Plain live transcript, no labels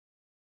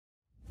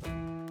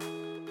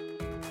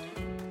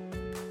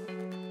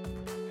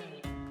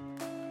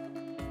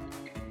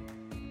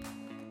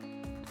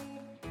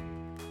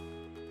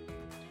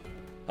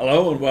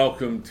Hello and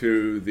welcome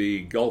to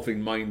the Golfing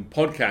Mind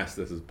podcast.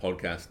 This is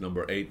podcast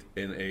number 8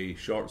 in a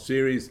short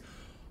series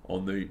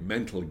on the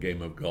mental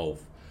game of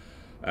golf.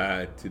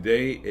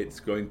 Today it's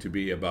going to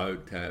be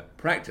about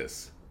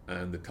practice,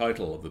 and the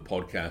title of the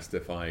podcast,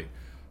 if I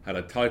had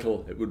a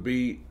title, it would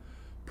be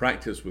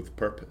Practice with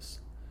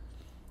Purpose.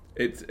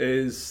 It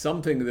is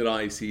something that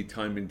I see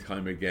time and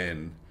time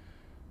again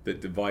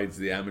that divides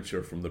the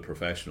amateur from the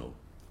professional,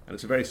 and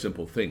it's a very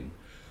simple thing.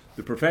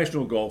 The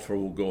professional golfer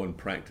will go and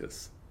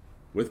practice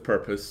with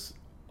purpose,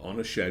 on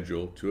a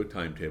schedule, to a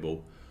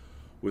timetable,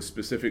 with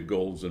specific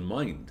goals in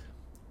mind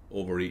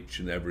over each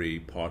and every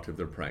part of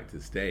their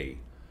practice day.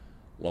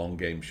 Long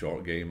game,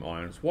 short game,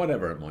 irons,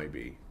 whatever it might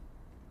be.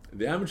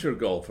 The amateur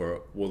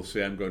golfer will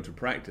say, I'm going to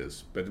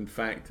practice, but in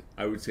fact,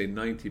 I would say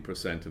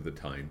 90% of the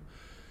time,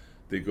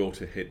 they go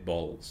to hit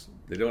balls.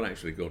 They don't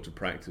actually go to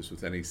practice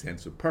with any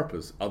sense of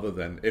purpose, other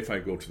than if I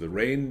go to the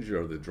range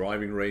or the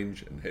driving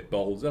range and hit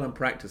balls, then I'm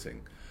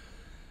practicing.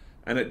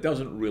 And it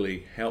doesn't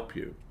really help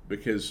you,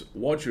 because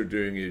what you're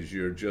doing is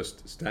you're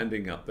just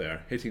standing up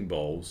there hitting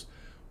balls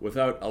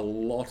without a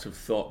lot of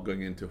thought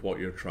going into what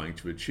you're trying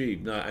to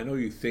achieve. Now, I know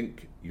you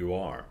think you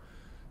are,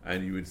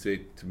 and you would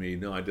say to me,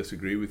 no, I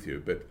disagree with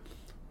you. But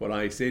when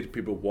I say to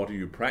people, what are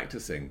you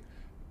practicing?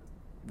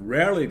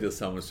 Rarely does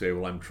someone say,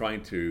 well, I'm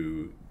trying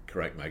to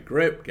correct my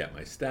grip, get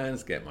my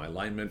stance, get my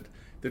alignment.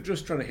 They're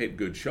just trying to hit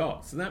good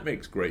shots. And that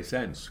makes great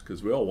sense,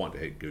 because we all want to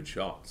hit good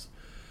shots.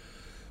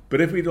 But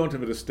if we don't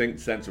have a distinct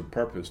sense of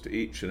purpose to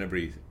each and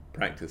every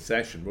practice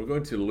session, we're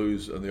going to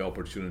lose on the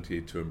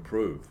opportunity to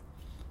improve.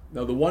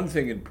 Now, the one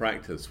thing in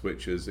practice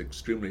which is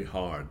extremely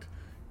hard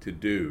to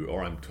do,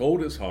 or I'm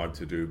told it's hard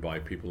to do by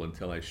people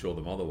until I show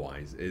them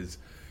otherwise, is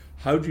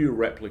how do you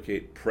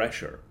replicate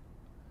pressure?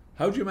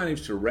 How do you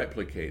manage to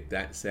replicate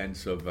that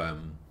sense of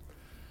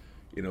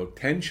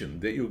tension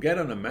that you'll get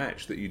on a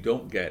match that you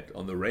don't get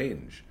on the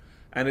range?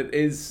 And it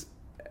is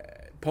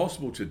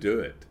possible to do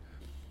it.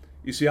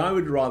 You see, I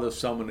would rather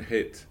someone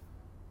hit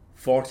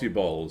 40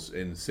 balls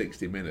in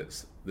 60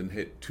 minutes than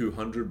hit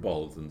 200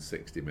 balls in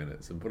 60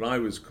 minutes. And when I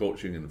was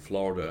coaching in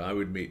Florida, I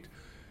would meet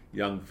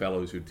young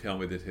fellows who'd tell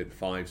me they'd hit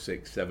 5,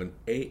 6, 7,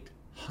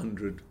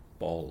 800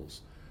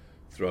 balls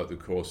throughout the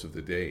course of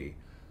the day,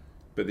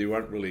 but they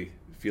weren't really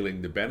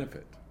feeling the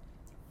benefit.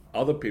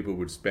 Other people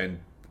would spend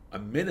a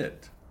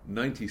minute,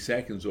 90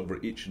 seconds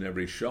over each and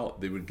every shot.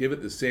 They would give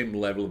it the same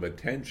level of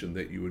attention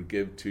that you would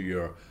give to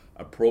your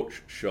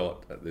approach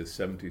shot at the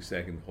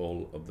 72nd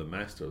hole of the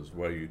Masters,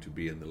 were you to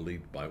be in the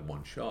lead by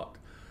one shot.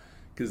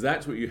 Because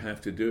that's what you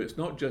have to do. It's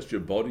not just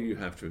your body you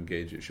have to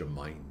engage, it's your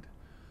mind.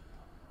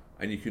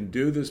 And you can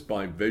do this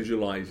by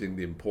visualizing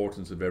the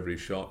importance of every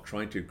shot,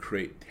 trying to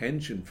create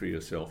tension for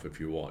yourself if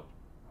you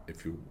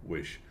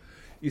wish.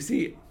 You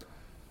see,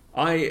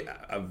 I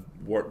have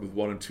worked with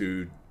 1 or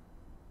 2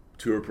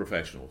 tour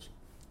professionals,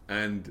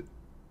 and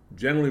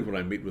generally when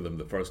I meet with them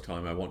the first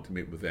time, I want to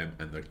meet with them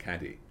and their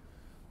caddy.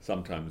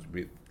 Sometimes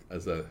meet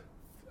as a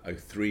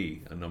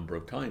 3 a number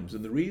of times.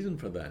 And the reason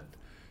for that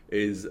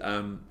is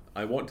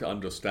I want to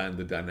understand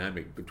the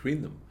dynamic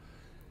between them.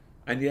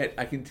 And yet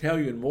I can tell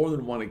you on more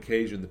than one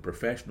occasion the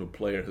professional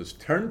player has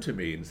turned to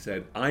me and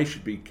said, I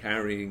should be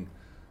carrying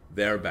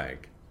their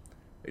bag.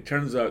 It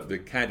turns out the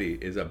caddy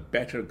is a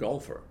better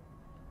golfer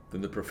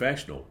than the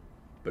professional,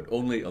 but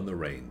only on the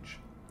range.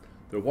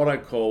 They're what I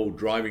call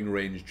driving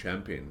range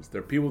champions.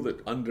 They're people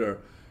that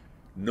under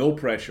no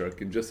pressure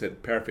can just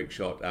hit perfect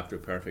shot after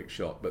perfect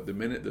shot, but the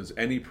minute there's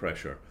any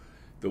pressure,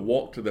 the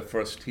walk to the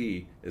first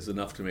tee is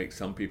enough to make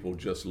some people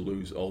just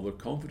lose all their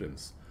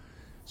confidence.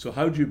 So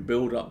how do you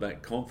build up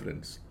that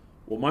confidence?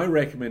 Well, my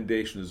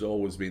recommendation has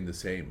always been the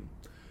same.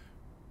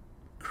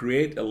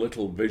 Create a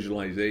little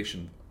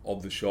visualization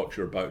of the shot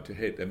you're about to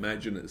hit.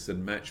 Imagine it's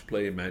in match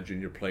play. Imagine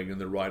you're playing in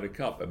the Ryder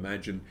Cup.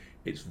 Imagine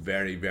it's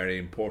very, very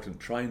important.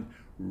 Try and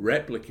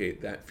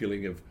replicate that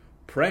feeling of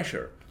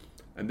pressure.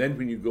 And then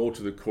when you go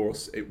to the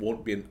course, it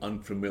won't be an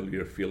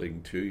unfamiliar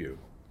feeling to you.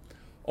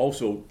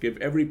 Also, give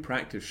every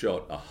practice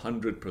shot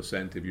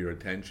 100% of your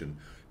attention.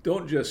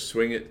 Don't just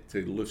swing it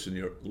to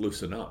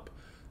loosen up.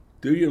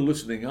 Do your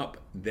loosening up,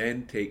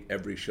 then take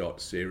every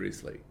shot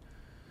seriously.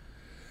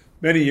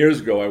 Many years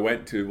ago, I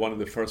went to one of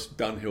the first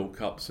Dunhill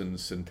Cups in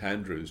St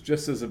Andrews.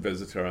 Just as a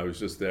visitor, I was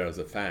just there as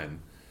a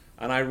fan.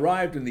 And I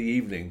arrived in the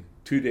evening,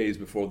 2 days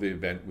before the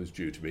event was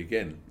due to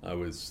begin. I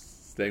was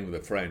staying with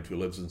a friend who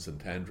lives in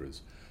St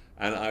Andrews.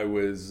 And I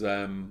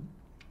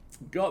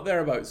got there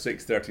about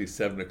 6:30,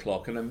 7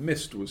 o'clock, and a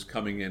mist was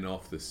coming in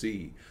off the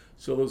sea.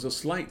 So there was a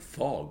slight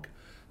fog.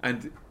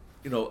 And,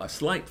 a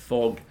slight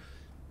fog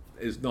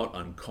is not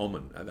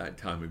uncommon at that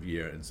time of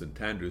year in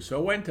St Andrews. So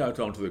I went out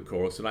onto the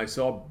course, and I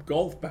saw a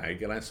golf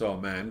bag, and I saw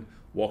a man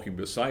walking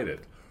beside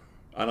it.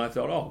 And I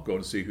thought, I'll go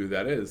and see who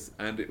that is.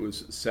 And it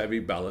was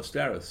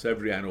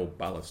Severiano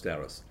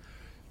Ballesteros,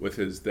 with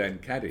his then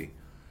caddy.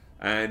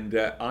 And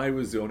I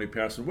was the only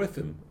person with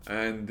him.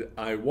 And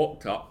I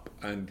walked up,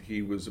 and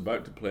he was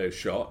about to play a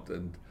shot,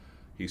 and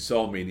he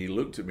saw me, and he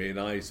looked at me, and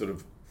I sort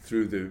of,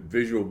 through the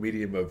visual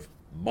medium of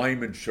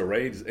mime and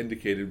charades,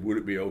 indicated, would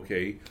it be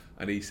okay?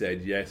 And he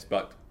said, yes,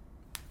 but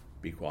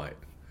be quiet.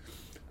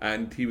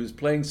 And he was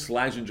playing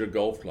Slazenger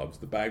golf clubs.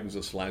 The bag was a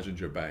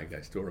Slazenger bag.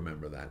 I still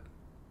remember that.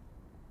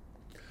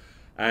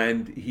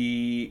 And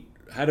he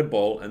had a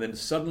ball, and then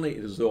suddenly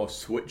it was as though a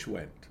switch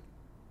went.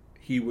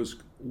 He was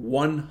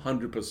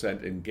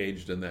 100%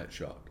 engaged in that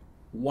shot.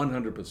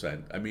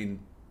 100%. I mean,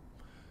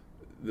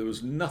 there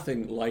was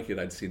nothing like it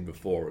I'd seen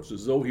before. It was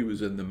as though he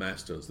was in the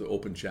Masters, the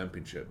Open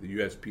Championship, the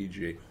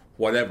USPGA,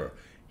 whatever.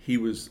 He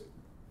was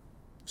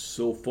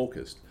so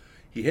focused.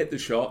 He hit the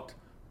shot.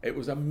 It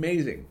was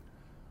amazing.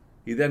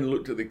 He then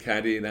looked at the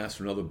caddy and asked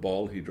for another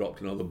ball. He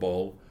dropped another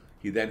ball.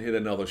 He then hit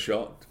another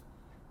shot.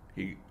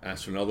 He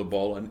asked for another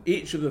ball. And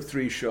each of the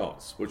three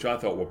shots, which I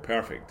thought were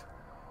perfect,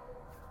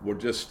 were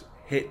just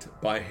hit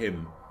by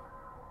him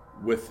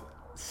with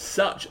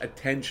such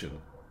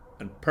attention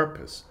and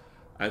purpose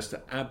as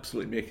to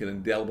absolutely make an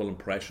indelible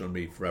impression on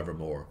me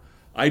forevermore.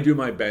 I do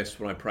my best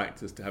when I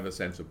practice to have a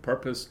sense of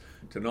purpose,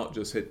 to not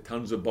just hit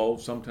tons of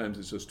balls. Sometimes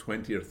it's just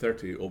 20 or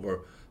 30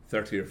 over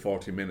 30 or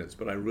 40 minutes,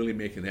 but I really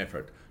make an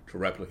effort to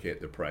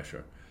replicate the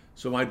pressure.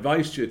 So my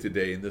advice to you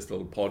today in this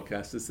little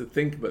podcast is to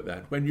think about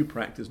that. When you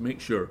practice, make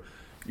sure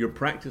you're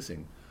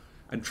practicing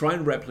and try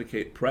and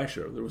replicate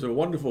pressure. There was a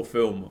wonderful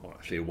film, or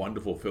actually a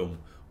wonderful film,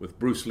 with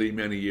Bruce Lee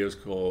many years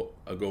ago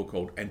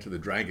called Enter the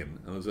Dragon.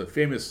 And there's a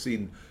famous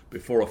scene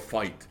before a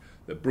fight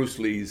that Bruce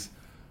Lee's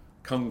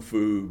kung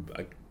fu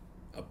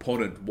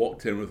opponent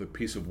walked in with a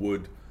piece of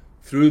wood,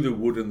 threw the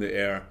wood in the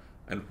air,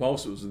 and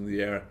whilst it was in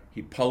the air,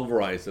 he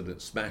pulverized it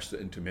and smashed it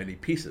into many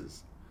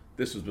pieces.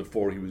 This was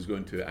before he was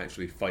going to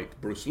actually fight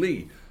Bruce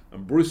Lee.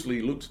 And Bruce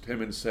Lee looked at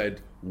him and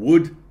said,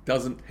 "Wood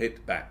doesn't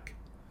hit back."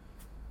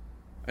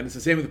 And it's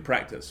the same with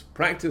practice.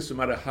 Practice, no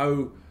matter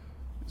how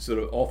sort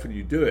of often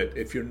you do it,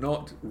 if you're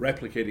not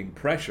replicating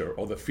pressure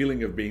or the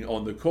feeling of being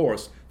on the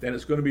course, then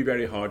it's going to be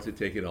very hard to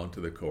take it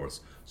onto the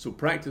course. So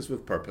practice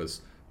with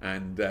purpose,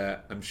 and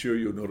I'm sure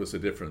you'll notice a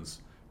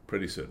difference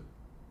pretty soon.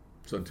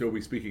 So until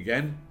we speak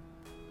again,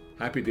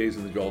 happy days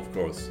on the golf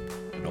course,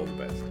 and all the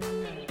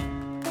best.